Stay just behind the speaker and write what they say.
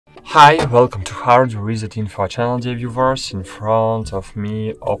Hi, welcome to HardReset.Info channel, dear viewers. In front of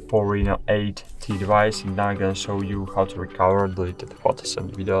me, Oppo Reno 8T device, and now I'm gonna show you how to recover deleted photos and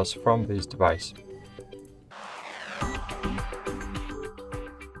videos from this device.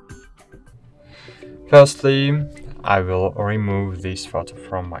 Firstly, I will remove this photo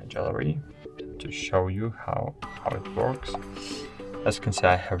from my gallery to show you how it works. As you can see,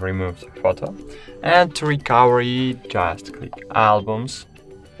 I have removed the photo, and to recover it, just click Albums,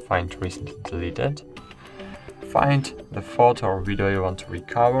 find Recently Deleted, find the photo or video you want to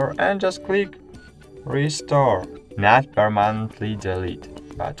recover, and just click Restore. Not permanently delete,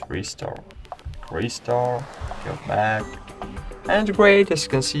 but restore. Restore, go back, and great, as you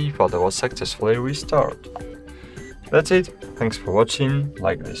can see, photo was successfully restored. That's it. Thanks for watching.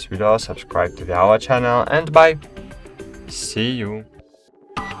 Like this video, subscribe to our channel, and bye. See you.